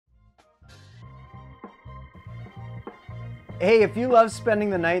Hey, if you love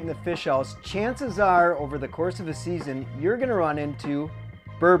spending the night in the fish house, chances are over the course of a season, you're gonna run into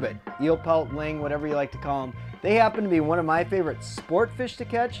burbot, eelpout, ling, whatever you like to call them. They happen to be one of my favorite sport fish to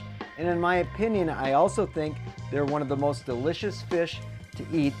catch, and in my opinion, I also think they're one of the most delicious fish to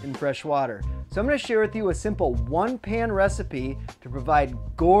eat in fresh water. So I'm gonna share with you a simple one-pan recipe to provide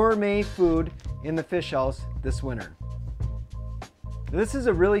gourmet food in the fish house this winter. This is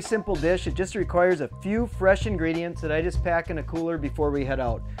a really simple dish. It just requires a few fresh ingredients that I just pack in a cooler before we head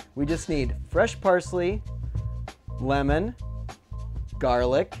out. We just need fresh parsley, lemon,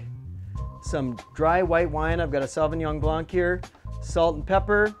 garlic, some dry white wine. I've got a Sauvignon Blanc here, salt and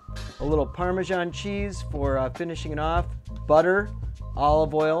pepper, a little Parmesan cheese for finishing it off, butter,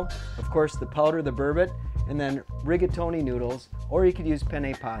 olive oil, of course the powder, the burbot, and then rigatoni noodles, or you could use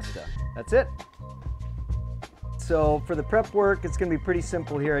penne pasta. That's it. So for the prep work, it's gonna be pretty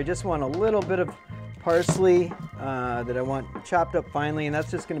simple here. I just want a little bit of parsley that I want chopped up finely, and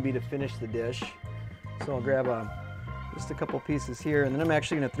that's just gonna be to finish the dish. So I'll grab just a couple pieces here, and then I'm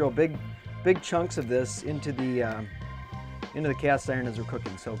actually gonna throw big chunks of this into the cast iron as we're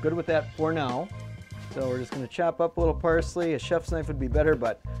cooking. So good with that for now. So we're just gonna chop up a little parsley. A chef's knife would be better,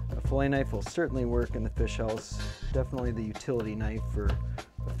 but a fillet knife will certainly work in the fish house. Definitely the utility knife for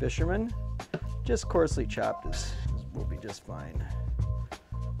a fisherman. Just coarsely chopped will be just fine.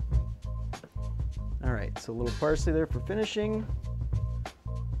 All right, so a little parsley there for finishing.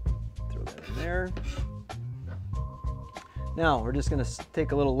 Throw that in there. Now we're just gonna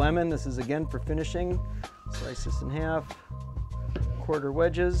take a little lemon. This is again for finishing. Slice this in half, quarter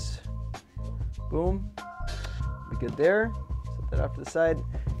wedges. Boom, be good there. Set that off to the side.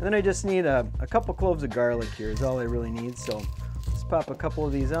 And then I just need a couple cloves of garlic here is all I really need. So let's pop a couple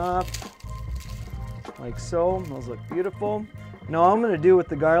of these off. Like so. Those look beautiful. Now all I'm going to do with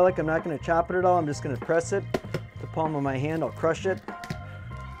the garlic, I'm not going to chop it at all. I'm just going to press it with the palm of my hand. I'll crush it,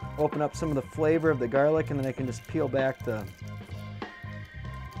 open up some of the flavor of the garlic, and then I can just peel back the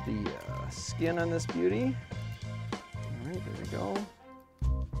skin on this beauty. All right, there we go.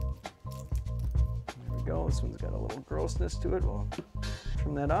 There we go. This one's got a little grossness to it. We'll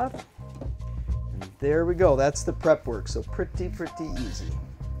trim that off. And there we go. That's the prep work. So pretty easy.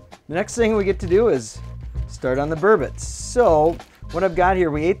 The next thing we get to do is start on the burbots. So what I've got here,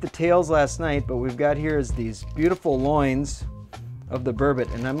 we ate the tails last night, but we've got here is these beautiful loins of the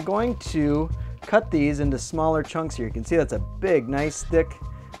burbot, and I'm going to cut these into smaller chunks here. You can see that's a big, nice, thick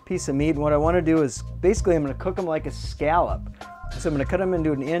piece of meat, and what I want to do is basically I'm going to cook them like a scallop. So I'm going to cut them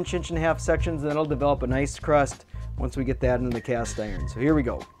into an inch and a half sections, and then it'll develop a nice crust once we get that into the cast iron. So here we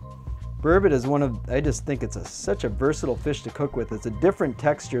go. Burbot is one of, I just think it's such a versatile fish to cook with. It's a different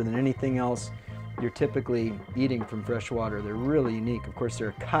texture than anything else you're typically eating from freshwater. They're really unique. Of course, they're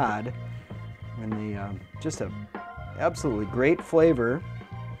a cod, and they just have absolutely great flavor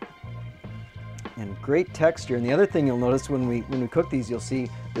and great texture. And the other thing you'll notice when we cook these, you'll see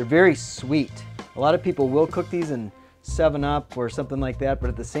they're very sweet. A lot of people will cook these in 7-Up or something like that, but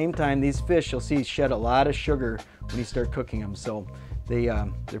at the same time, these fish you'll see shed a lot of sugar when you start cooking them. So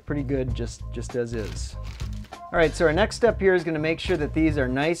they're pretty good just as is. All right, so our next step here is going to make sure that these are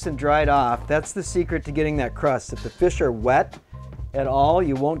nice and dried off. That's the secret to getting that crust. If the fish are wet at all,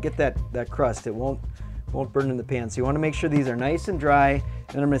 you won't get that crust. It won't burn in the pan. So you want to make sure these are nice and dry.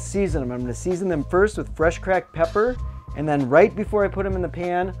 And I'm going to season them. I'm going to season them first with fresh cracked pepper, and then right before I put them in the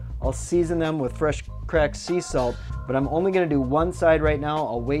pan, I'll season them with fresh cracked sea salt. But I'm only going to do one side right now.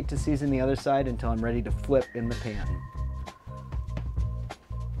 I'll wait to season the other side until I'm ready to flip in the pan.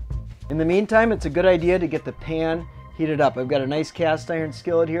 In the meantime, it's a good idea to get the pan heated up. I've got a nice cast iron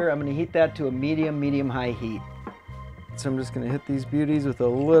skillet here. I'm going to heat that to a medium-high heat. So I'm just going to hit these beauties with a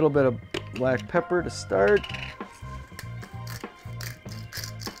little bit of black pepper to start.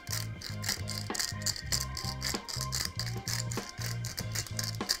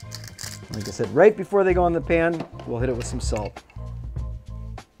 Like I said, right before they go in the pan, we'll hit it with some salt.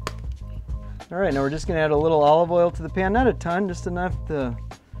 All right, now we're just going to add a little olive oil to the pan. Not a ton, just enough to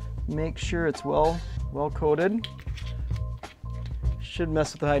make sure it's well coated. Should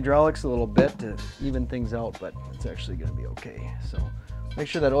mess with the hydraulics a little bit to even things out, but it's actually going to be okay. So make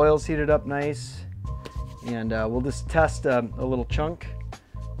sure that oil's heated up nice, and we'll just test a little chunk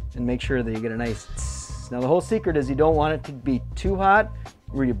and make sure that you get a nice tss. Now the whole secret is you don't want it to be too hot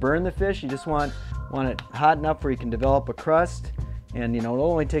where you burn the fish. You just want it hot enough where you can develop a crust, and it'll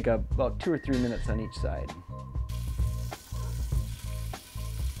only take about 2 or 3 minutes on each side.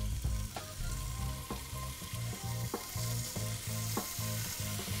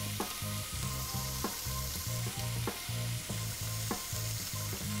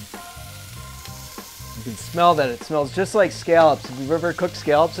 You can smell that. It smells just like scallops. If you've ever cooked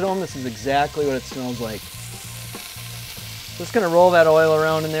scallops at home, this is exactly what it smells like. Just gonna roll that oil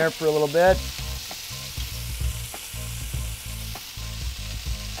around in there for a little bit.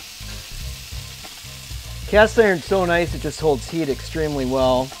 Cast iron's so nice, it just holds heat extremely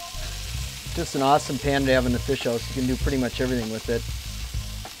well. Just an awesome pan to have in the fish house. You can do pretty much everything with it.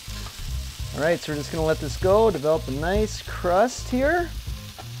 All right, so we're just gonna let this go, develop a nice crust here,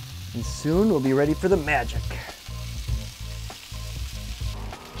 and soon we'll be ready for the magic.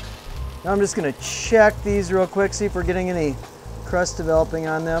 Now I'm just gonna check these real quick, see if we're getting any crust developing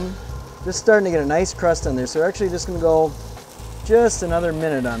on them. Just starting to get a nice crust on there, so we're actually just gonna go just another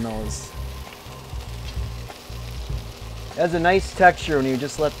minute on those. It has a nice texture when you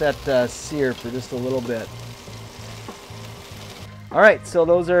just let that sear for just a little bit. All right, so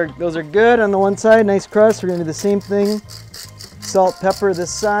those are good on the one side, nice crust. We're gonna do the same thing. Salt, pepper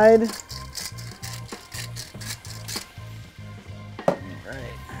this side. All right.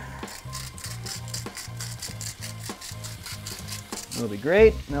 That'll be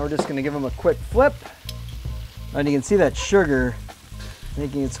great. Now we're just gonna give them a quick flip. And you can see that sugar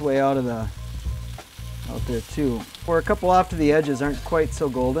making its way out there too. Or a couple off to the edges aren't quite so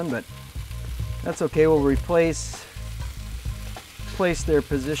golden, but that's okay. We'll replace their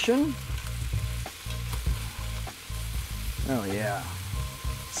position. Oh yeah.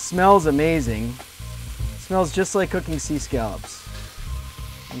 Smells amazing. Smells just like cooking sea scallops.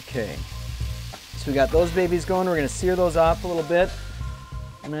 Okay. So we got those babies going. We're gonna sear those off a little bit.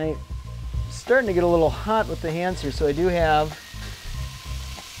 And I'm starting to get a little hot with the hands here, so I do have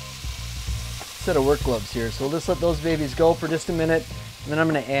set of work gloves here, so we'll just let those babies go for just a minute, and then I'm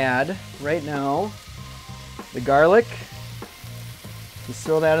going to add right now the garlic. Just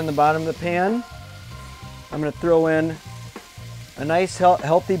throw that in the bottom of the pan. I'm going to throw in a nice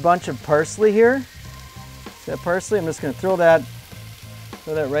healthy bunch of parsley here. See that parsley? I'm just going to throw that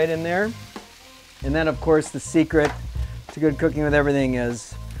right in there. And then of course the secret to good cooking with everything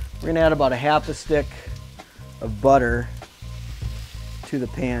is we're going to add about a half a stick of butter to the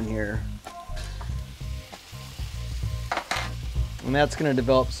pan here. And that's going to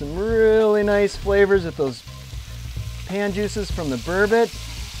develop some really nice flavors with those pan juices from the burbot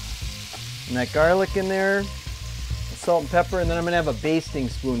and that garlic in there, the salt and pepper, and then I'm going to have a basting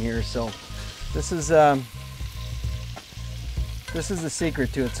spoon here. So this is the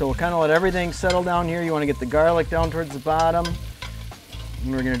secret to it. So we'll kind of let everything settle down here. You want to get the garlic down towards the bottom,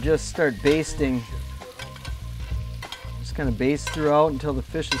 and we're going to just start basting. Just kind of baste throughout until the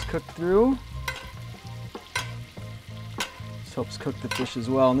fish is cooked through. Helps cook the fish as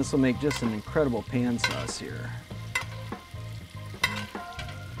well, and this will make just an incredible pan sauce here.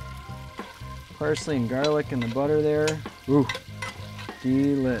 Parsley and garlic and the butter there. Ooh,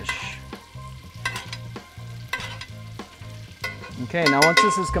 delish. Okay, now once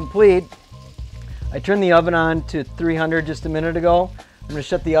this is complete, I turned the oven on to 300 just a minute ago. I'm going to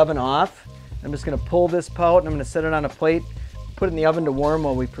shut the oven off. I'm just going to pull this pout and I'm going to set it on a plate, put it in the oven to warm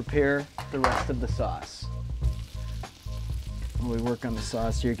while we prepare the rest of the sauce. While we work on the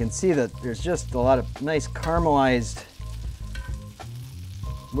sauce here, you can see that there's just a lot of nice caramelized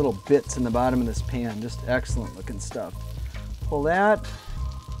little bits in the bottom of this pan. Just excellent looking stuff. Pull that.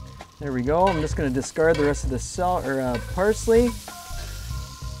 There we go. I'm just going to discard the rest of the parsley.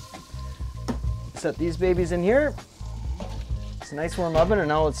 Set these babies in here. It's a nice warm oven, and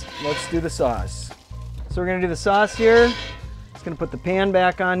now let's do the sauce. So we're going to do the sauce here. Just going to put the pan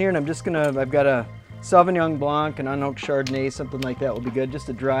back on here, and I've got a Sauvignon Blanc, an unoaked Chardonnay, something like that will be good. Just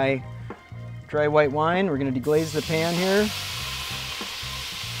a dry white wine. We're going to deglaze the pan here.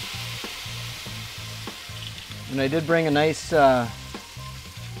 And I did bring a nice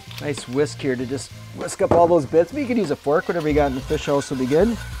whisk here to just whisk up all those bits. But you could use a fork, whatever you got in the fish house will be good.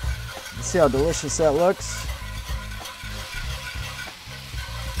 Let's see how delicious that looks.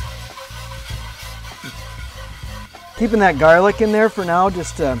 Keeping that garlic in there for now,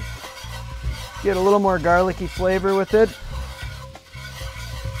 just to get a little more garlicky flavor with it.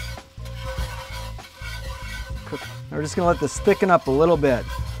 We're just going to let this thicken up a little bit.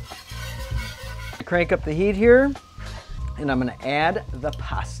 Crank up the heat here, and I'm going to add the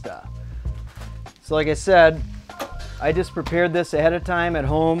pasta. So like I said, I just prepared this ahead of time at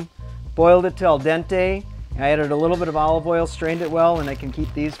home, boiled it till al dente. I added a little bit of olive oil, strained it well, and I can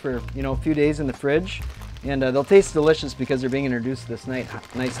keep these for a few days in the fridge. And they'll taste delicious because they're being introduced to this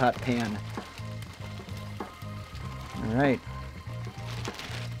nice hot pan. All right,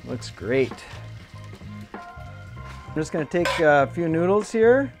 looks great. I'm just going to take a few noodles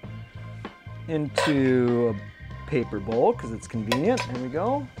here into a paper bowl because it's convenient. There we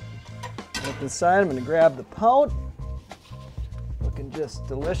go. At this side, I'm going to grab the pout. Looking just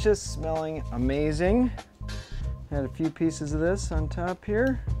delicious, smelling amazing. Had a few pieces of this on top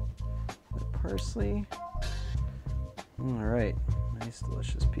here. The parsley. All right, nice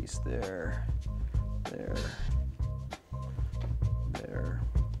delicious piece there. There. There.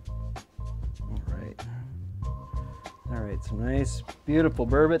 All right. All right, some nice, beautiful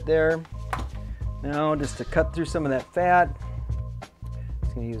burbot there. Now, just to cut through some of that fat,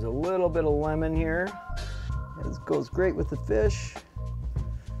 just gonna use a little bit of lemon here. This goes great with the fish.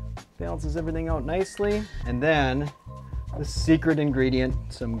 Balances everything out nicely. And then, the secret ingredient,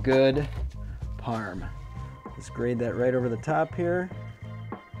 some good parm. Just grate that right over the top here.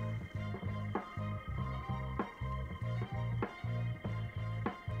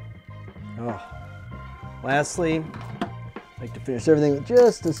 Oh. Lastly, I like to finish everything with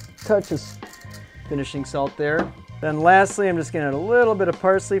just a touch of finishing salt there. Then lastly, I'm just gonna add a little bit of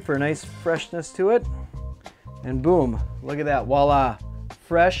parsley for a nice freshness to it. And boom, look at that, voila.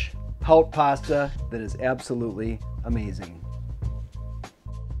 Fresh pout pasta that is absolutely amazing.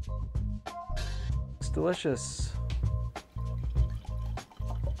 It's delicious.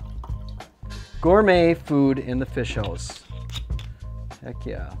 Gourmet food in the fish house. Heck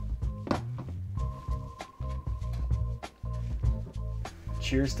yeah.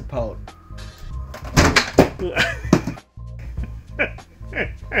 Cheers to pout.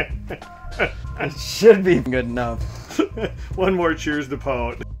 It should be good enough. One more cheers to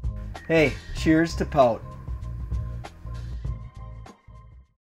pout. Hey, cheers to pout.